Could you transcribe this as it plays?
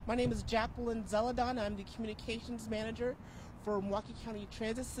My name is Jacqueline Zeladon. I'm the Communications Manager for Milwaukee County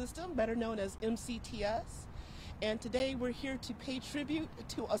Transit System, better known as MCTS. And today we're here to pay tribute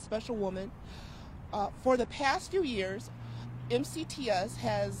to a special woman. For the past few years, MCTS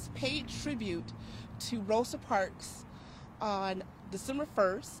has paid tribute to Rosa Parks on December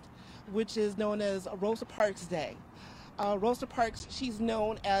 1st, which is known as Rosa Parks Day. Rosa Parks, she's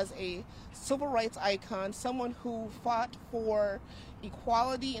known as a civil rights icon, someone who fought for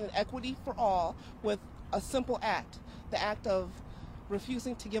equality and equity for all with a simple act, the act of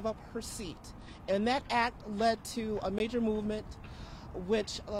refusing to give up her seat. And that act led to a major movement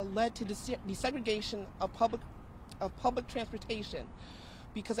which led to desegregation of public transportation,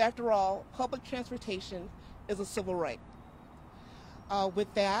 because after all, public transportation is a civil right.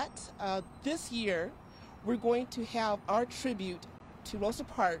 With that, this year, we're going to have our tribute to Rosa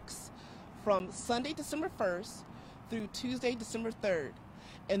Parks from Sunday, December 1st through Tuesday, December 3rd.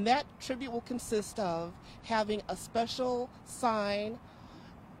 And that tribute will consist of having a special sign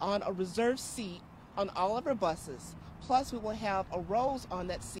on a reserved seat on all of our buses. Plus, we will have a rose on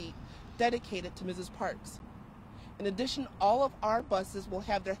that seat dedicated to Mrs. Parks. In addition, all of our buses will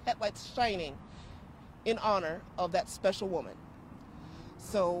have their headlights shining in honor of that special woman.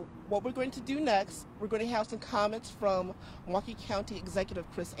 So what we're going to do next, we're going to have some comments from Milwaukee County Executive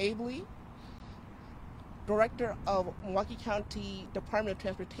Chris Abele, Director of Milwaukee County Department of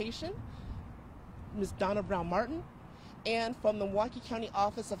Transportation, Ms. Donna Brown Martin, and from the Milwaukee County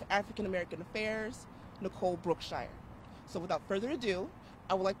Office of African American Affairs, Nicole Brookshire. So without further ado,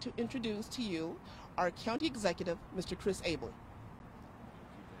 I would like to introduce to you our County Executive, Mr. Chris Abele. You're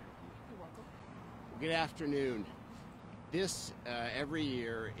welcome. Good afternoon. This every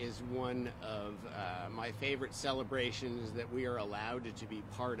year is one of my favorite celebrations that we are allowed to be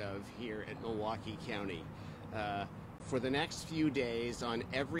part of here at Milwaukee County. For the next few days, on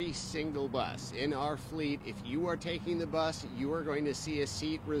every single bus in our fleet, if you are taking the bus, you are going to see a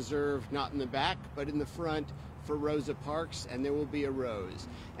seat reserved not in the back but in the front for Rosa Parks, and there will be a rose.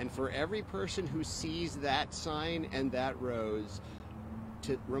 And for every person who sees that sign and that rose,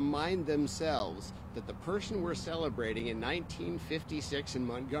 to remind themselves that the person we're celebrating in 1956 in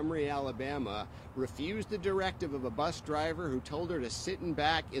Montgomery, Alabama, refused the directive of a bus driver who told her to sit in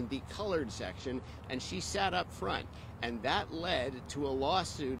back in the colored section, and she sat up front. And that led to a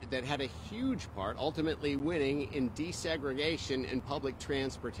lawsuit that had a huge part, ultimately winning, in desegregation in public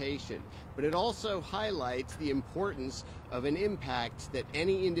transportation. But it also highlights the importance of an impact that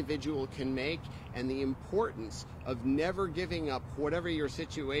any individual can make, and the importance of never giving up, whatever your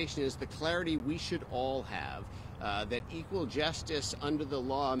situation is, the clarity we should all have. That equal justice under the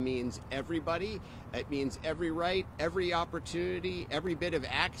law means everybody. It means every right, every opportunity, every bit of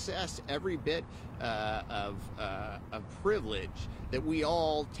access, every bit of privilege that we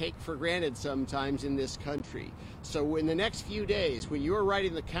all take for granted sometimes in this country. So in the next few days, when you're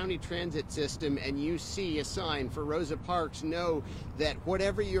riding the county transit system and you see a sign for Rosa Parks, know that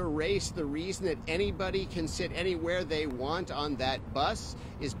whatever your race, the reason that anybody can sit anywhere they want on that bus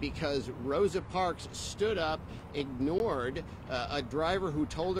is because Rosa Parks stood up, ignored a driver who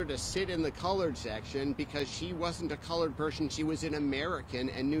told her to sit in the colored section because she wasn't a colored person, she was an American,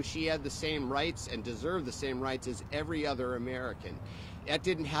 and knew she had the same rights and deserved the same rights as every other American. That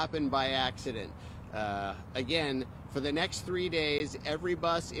didn't happen by accident. Again, for the next 3 days, every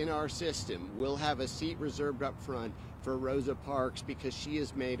bus in our system will have a seat reserved up front for Rosa Parks, because she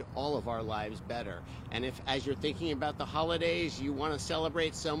has made all of our lives better. And if, as you're thinking about the holidays, you want to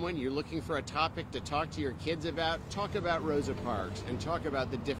celebrate someone, you're looking for a topic to talk to your kids about, talk about Rosa Parks and talk about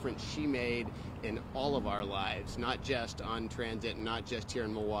the difference she made in all of our lives, not just on transit, not just here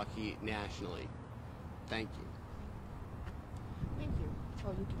in Milwaukee, nationally. Thank you. Thank you.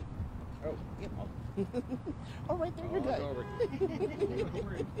 Oh, you can. Oh, Yep. Oh, right there, you're good.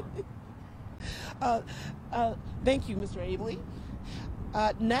 Thank you, Mr. Abele.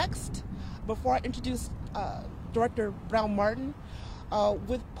 Next, before I introduce Director Brown Martin,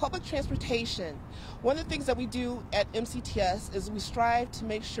 with public transportation, one of the things that we do at MCTS is we strive to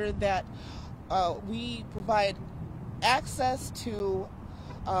make sure that we provide access to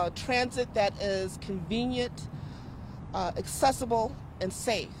transit that is convenient, accessible, and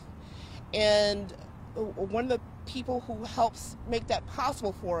safe. And one of the people who helps make that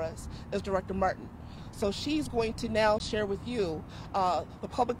possible for us is Director Martin. So she's going to now share with you the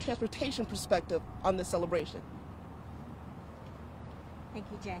public transportation perspective on this celebration. Thank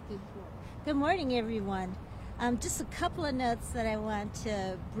you, Jackie. Good morning, everyone. Just a couple of notes that I want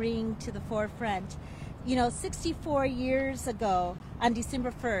to bring to the forefront. You know, 64 years ago, on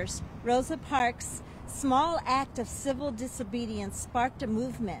December 1st, Rosa Parks small act of civil disobedience sparked a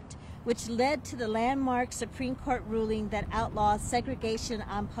movement which led to the landmark Supreme Court ruling that outlaws segregation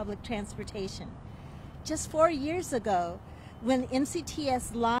on public transportation. Just 4 years ago, when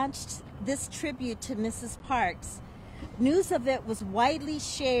MCTS launched this tribute to Mrs. Parks, news of it was widely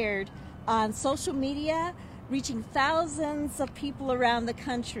shared on social media, reaching thousands of people around the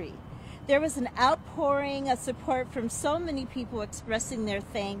country. There was an outpouring of support from so many people expressing their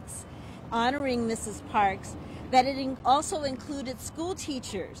thanks, honoring Mrs. Parks, that it also included school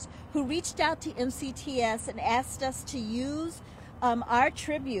teachers who reached out to MCTS and asked us to use our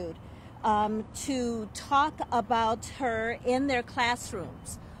tribute to talk about her in their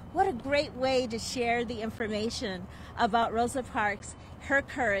classrooms. What a great way to share the information about Rosa Parks, her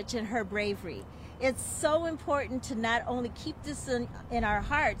courage and her bravery. It's so important to not only keep this in our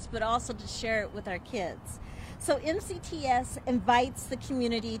hearts, but also to share it with our kids. So MCTS invites the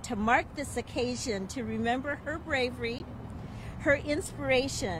community to mark this occasion to remember her bravery, her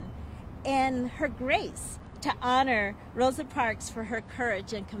inspiration, and her grace, to honor Rosa Parks for her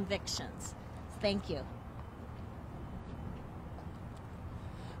courage and convictions. Thank you.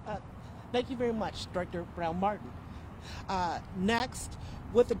 Thank you very much, Director Brown Martin. Next,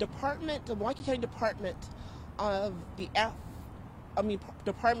 with the Milwaukee County Department of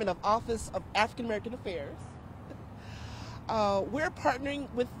Department of Office of African American Affairs, we're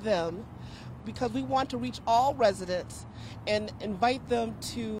partnering with them because we want to reach all residents and invite them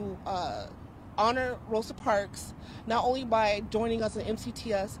to honor Rosa Parks, not only by joining us in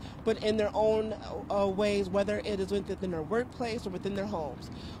MCTS, but in their own ways, whether it is within their workplace or within their homes.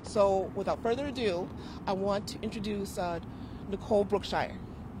 So without further ado, I want to introduce Nicole Brookshire.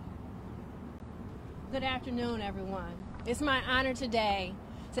 Good afternoon, everyone. It's my honor today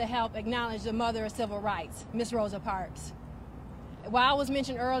to help acknowledge the mother of civil rights, Miss Rosa Parks. While I was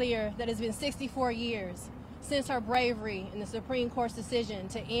mentioned earlier that it's been 64 years since her bravery in the Supreme Court's decision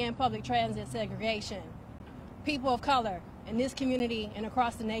to end public transit segregation, people of color in this community and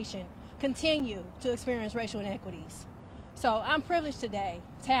across the nation continue to experience racial inequities. So I'm privileged today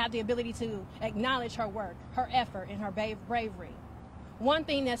to have the ability to acknowledge her work, her effort, and her bravery. One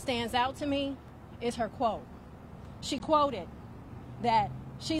thing that stands out to me is her quote. She quoted that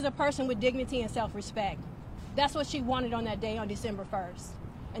she's a person with dignity and self-respect. That's what she wanted on that day on December 1st.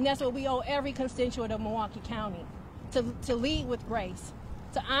 And that's what we owe every constituent of Milwaukee County, to lead with grace,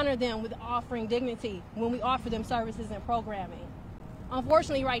 to honor them with offering dignity when we offer them services and programming.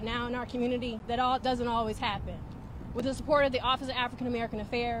 Unfortunately, right now in our community, that doesn't always happen. With the support of the Office of African American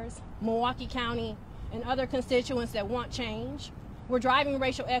Affairs, Milwaukee County, and other constituents that want change, we're driving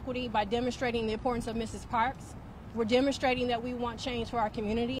racial equity by demonstrating the importance of Mrs. Parks. We're demonstrating that we want change for our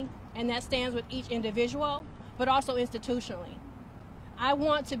community, and that stands with each individual, but also institutionally. I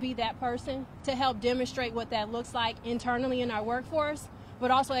want to be that person to help demonstrate what that looks like internally in our workforce, but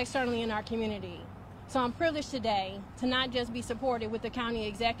also externally in our community. So I'm privileged today to not just be supported with the county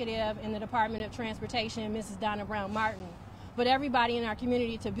executive and the Department of Transportation, Mrs. Donna Brown Martin, but everybody in our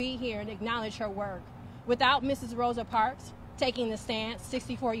community to be here and acknowledge her work. Without Mrs. Rosa Parks taking the stance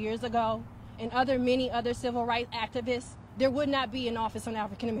 64 years ago, and many other civil rights activists, there would not be an Office on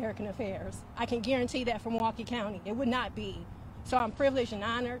African American Affairs. I can guarantee that for Milwaukee County, it would not be. So I'm privileged and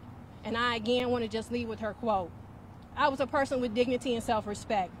honored, and I again want to just lead with her quote. I was a person with dignity and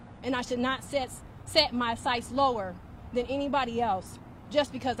self-respect, and I should not set my sights lower than anybody else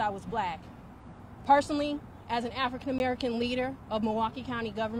just because I was black. Personally, as an African American leader of Milwaukee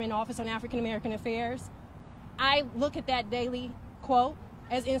County Government Office on African American Affairs, I look at that daily quote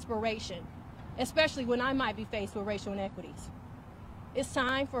as inspiration, especially when I might be faced with racial inequities. It's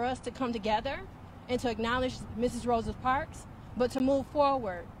time for us to come together and to acknowledge Mrs. Rosa Parks, but to move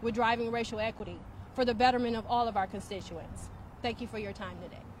forward with driving racial equity for the betterment of all of our constituents. Thank you for your time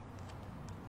today.